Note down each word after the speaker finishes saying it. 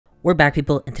We're back,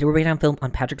 people, and today we're breaking down film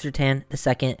on Patrick Surtain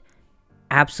II.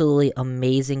 Absolutely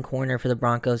amazing corner for the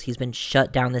Broncos. He's been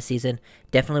shut down this season.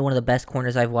 Definitely one of the best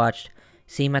corners I've watched.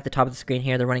 See him at the top of the screen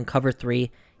here. They're running cover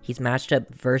 3. He's matched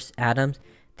up versus Adams.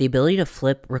 The ability to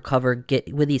flip, recover,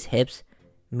 get with these hips,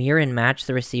 mirror and match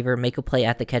the receiver, make a play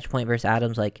at the catch point versus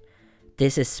Adams. Like,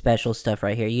 this is special stuff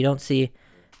right here. You don't see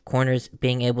corners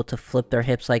being able to flip their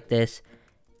hips like this.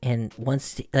 And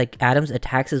once, like, Adams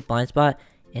attacks his blind spot,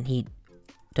 and he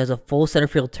does a full center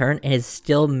field turn and is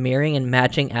still mirroring and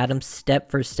matching Adams step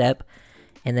for step,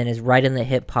 and then is right in the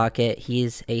hip pocket.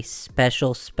 He's a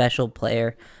special, special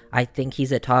player. I think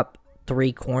he's a top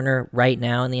 3 corner right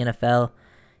now in the NFL.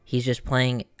 He's just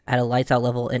playing at a lights out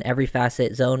level in every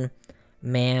facet. Zone,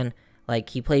 man,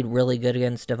 like, he played really good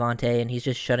against Devontae, and he's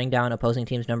just shutting down opposing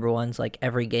teams' number ones like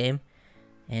every game,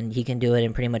 and he can do it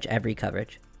in pretty much every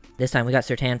coverage. This time we got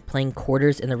Surtain playing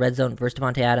quarters in the red zone versus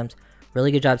Devontae Adams.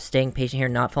 Really good job staying patient here,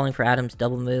 not falling for Adams,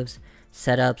 double moves,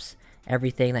 setups,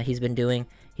 everything that he's been doing.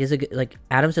 He has a good, like,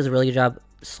 Adams does a really good job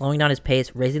slowing down his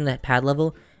pace, raising the pad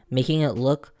level, making it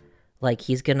look like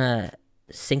he's gonna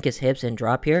sink his hips and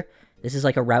drop here. This is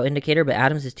like a route indicator, but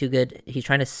Adams is too good. He's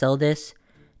trying to sell this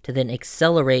to then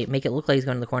accelerate, make it look like he's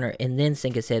going to the corner, and then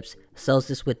sink his hips. Sells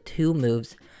this with 2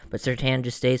 moves, but Surtain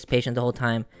just stays patient the whole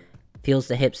time, feels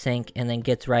the hip sink, and then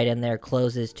gets right in there,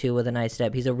 closes too with a nice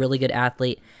step. He's a really good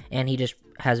athlete, and he just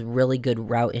has really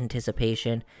good route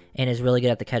anticipation and is really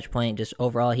good at the catch point. Just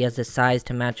overall, he has the size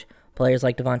to match players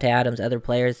like Devontae Adams. Other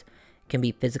players can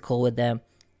be physical with them,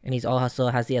 and he's also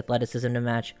has the athleticism to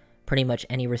match pretty much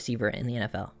any receiver in the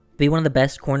NFL. To be one of the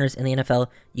best corners in the NFL,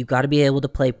 you got to be able to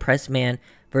play press man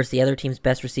versus the other team's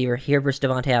best receiver. Here versus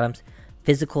Devontae Adams,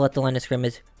 physical at the line of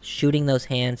scrimmage, shooting those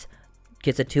hands,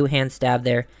 gets a 2-hand stab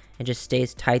there, and just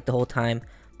stays tight the whole time.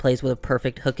 Plays with a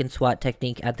perfect hook and swat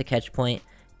technique at the catch point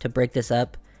to break this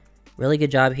up. Really good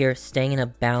job here, staying in a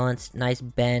balanced, nice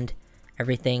bend,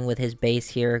 everything with his base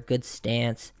here, good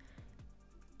stance.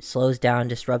 Slows down,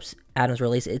 disrupts Adams'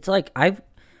 release. It's like, I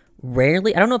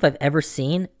don't know if I've ever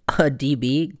seen a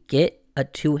DB get a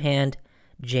 2-hand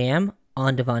jam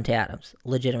on Devontae Adams,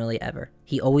 legitimately ever.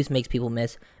 He always makes people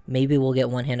miss. Maybe we'll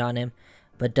get one hand on him,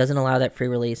 but doesn't allow that free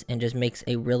release and just makes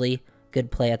a really good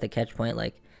play at the catch point.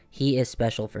 Like, he is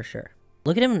special for sure.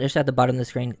 Look at him just at the bottom of the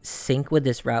screen, sync with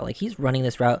this route. Like, he's running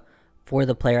this route for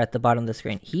the player at the bottom of the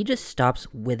screen. He just stops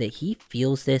with it. He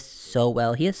feels this so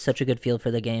well. He has such a good feel for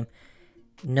the game.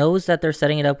 Knows that they're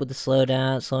setting it up with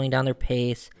the slowing down their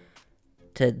pace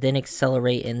to then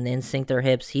accelerate and then sink their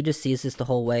hips. He just sees this the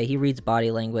whole way. He reads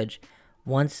body language.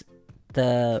 Once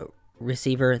the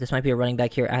receiver, this might be a running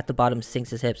back here, at the bottom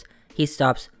sinks his hips, he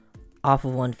stops off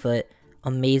of 1 foot.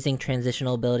 Amazing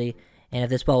transitional ability, and if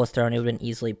this ball was thrown, it would have been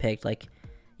easily picked. Like,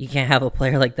 you can't have a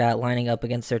player like that lining up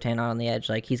against Surtain on the edge.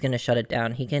 Like, he's gonna shut it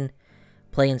down. He can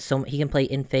play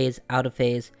in phase, out of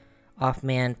phase, off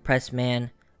man, press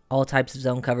man, all types of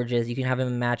zone coverages. You can have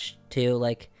him matched too.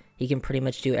 Like, he can pretty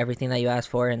much do everything that you ask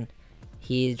for, and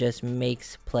he just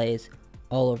makes plays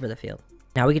all over the field.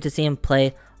 Now we get to see him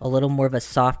play a little more of a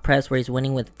soft press where he's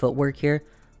winning with footwork here.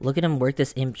 Look at him work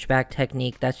this inch back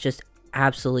technique. That's just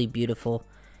absolutely beautiful,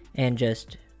 and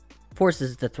just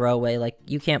forces the throwaway. Like,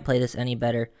 you can't play this any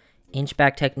better. Inch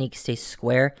back technique, stays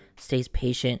square, stays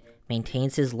patient,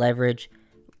 maintains his leverage,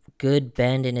 good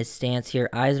bend in his stance here.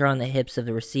 Eyes are on the hips of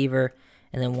the receiver,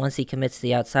 and then once he commits to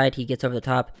the outside, he gets over the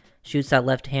top, shoots that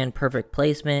left hand, perfect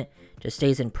placement, just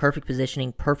stays in perfect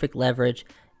positioning, perfect leverage.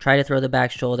 Try to throw the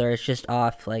back shoulder, it's just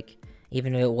off. Like,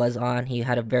 even if it was on, he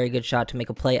had a very good shot to make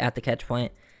a play at the catch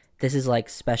point. This is like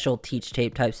special teach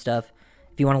tape type stuff.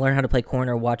 If you want to learn how to play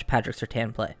corner, watch Patrick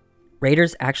Surtain play.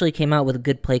 Raiders actually came out with a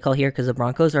good play call here because the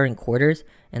Broncos are in quarters,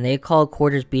 and they call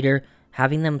quarters beater,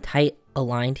 having them tight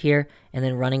aligned here, and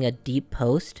then running a deep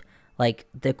post. Like,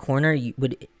 the corner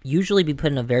would usually be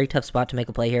put in a very tough spot to make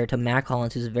a play here to Mac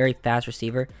Hollins, who's a very fast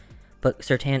receiver. But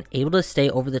Surtain able to stay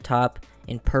over the top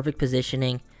in perfect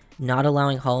positioning, not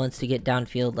allowing Hollins to get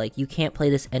downfield. Like, you can't play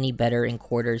this any better in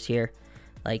quarters here.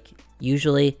 Like,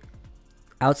 usually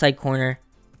outside corner,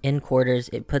 in quarters,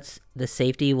 it puts the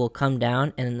safety will come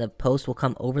down and then the post will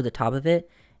come over the top of it,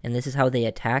 and this is how they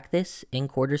attack this in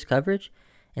quarters coverage.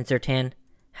 And Surtain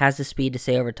has the speed to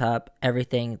stay over top,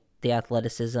 everything, the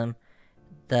athleticism,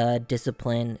 the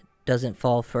discipline, doesn't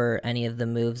fall for any of the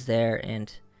moves there,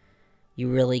 and you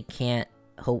really can't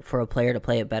hope for a player to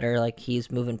play it better. Like,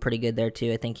 he's moving pretty good there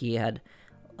too. I think he had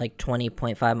like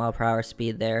 20.5 mile per hour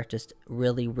speed there. Just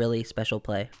really, really special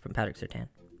play from Patrick Surtain.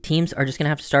 Teams are just going to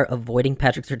have to start avoiding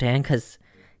Patrick Surtain because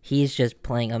he's just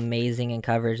playing amazing in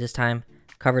coverage. This time,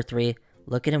 cover 3.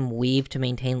 Look at him weave to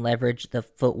maintain leverage, the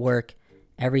footwork,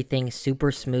 everything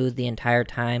super smooth the entire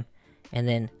time. And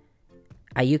then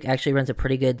Ayuk actually runs a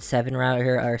pretty good 7 route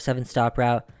here, or 7 stop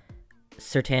route.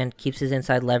 Surtain keeps his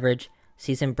inside leverage,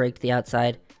 sees him break to the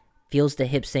outside, feels the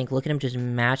hip sink. Look at him just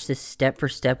match this step for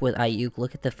step with Ayuk.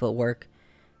 Look at the footwork.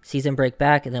 Sees him break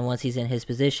back, and then once he's in his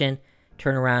position,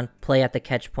 turn around, play at the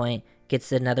catch point,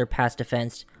 gets another pass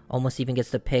defense, almost even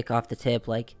gets the pick off the tip.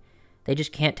 Like, they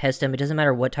just can't test him. It doesn't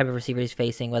matter what type of receiver he's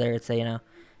facing, whether it's,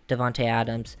 Devontae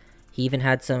Adams. He even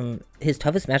had his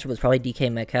toughest matchup was probably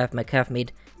DK Metcalf. Metcalf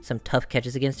made some tough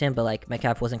catches against him, but, like,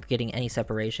 Metcalf wasn't getting any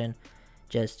separation.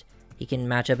 Just, he can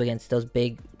match up against those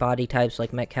big body types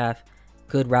like Metcalf,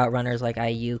 good route runners like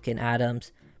Ayuk and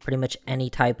Adams, pretty much any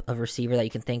type of receiver that you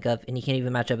can think of, and he can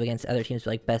even match up against other teams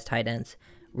like best tight ends.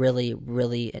 Really,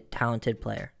 really talented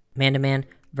player. Man-to-man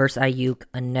versus Ayuk,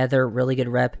 another really good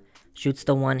rep. Shoots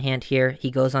the one hand here. He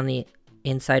goes on the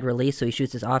inside release, so he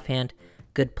shoots his offhand.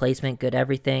 Good placement, good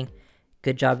everything.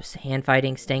 Good job hand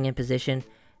fighting, staying in position.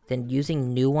 Then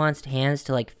using nuanced hands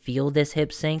to, like, feel this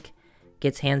hip sink.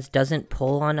 Gets hands, doesn't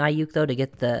pull on Ayuk, though, to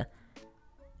get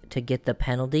the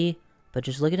penalty. But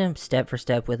just look at him step for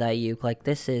step with Ayuk. Like,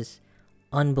 this is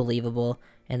unbelievable.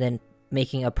 And then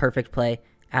making a perfect play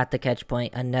at the catch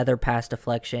point. Another pass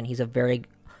deflection. He's a very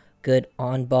good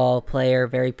on-ball player,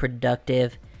 very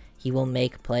productive. He will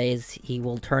make plays. He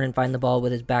will turn and find the ball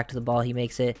with his back to the ball. He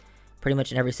makes it pretty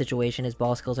much in every situation. His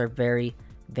ball skills are very,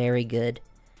 very good.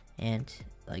 And,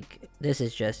 like, this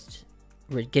is just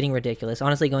getting ridiculous.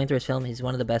 Honestly, going through his film, he's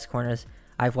one of the best corners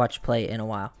I've watched play in a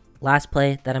while. Last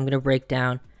play that I'm going to break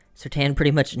down. Surtain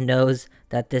pretty much knows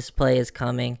that this play is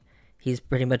coming. He's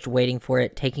pretty much waiting for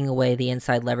it, taking away the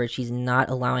inside leverage. He's not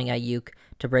allowing Ayuk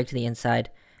to break to the inside.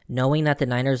 Knowing that the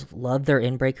Niners love their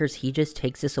in-breakers, he just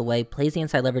takes this away, plays the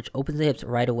inside leverage, opens the hips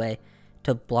right away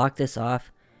to block this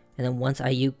off. And then once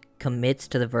Ayuk commits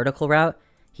to the vertical route,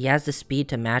 he has the speed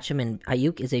to match him. And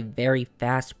Ayuk is a very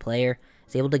fast player.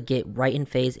 He's able to get right in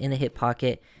phase in the hip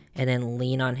pocket and then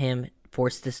lean on him,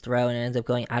 force this throw, and it ends up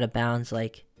going out of bounds.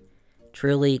 Like,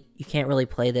 truly, you can't really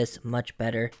play this much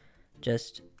better.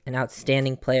 Just an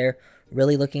outstanding player.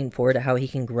 Really looking forward to how he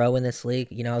can grow in this league.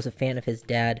 I was a fan of his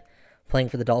dad playing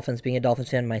for the Dolphins, being a Dolphins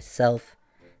fan myself.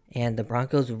 And the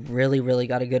Broncos really, really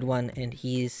got a good one. And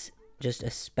he's just a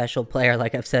special player,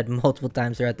 like I've said multiple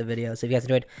times throughout the video. So if you guys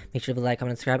enjoyed, make sure to like,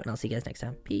 comment, and subscribe. And I'll see you guys next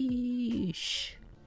time. Peace.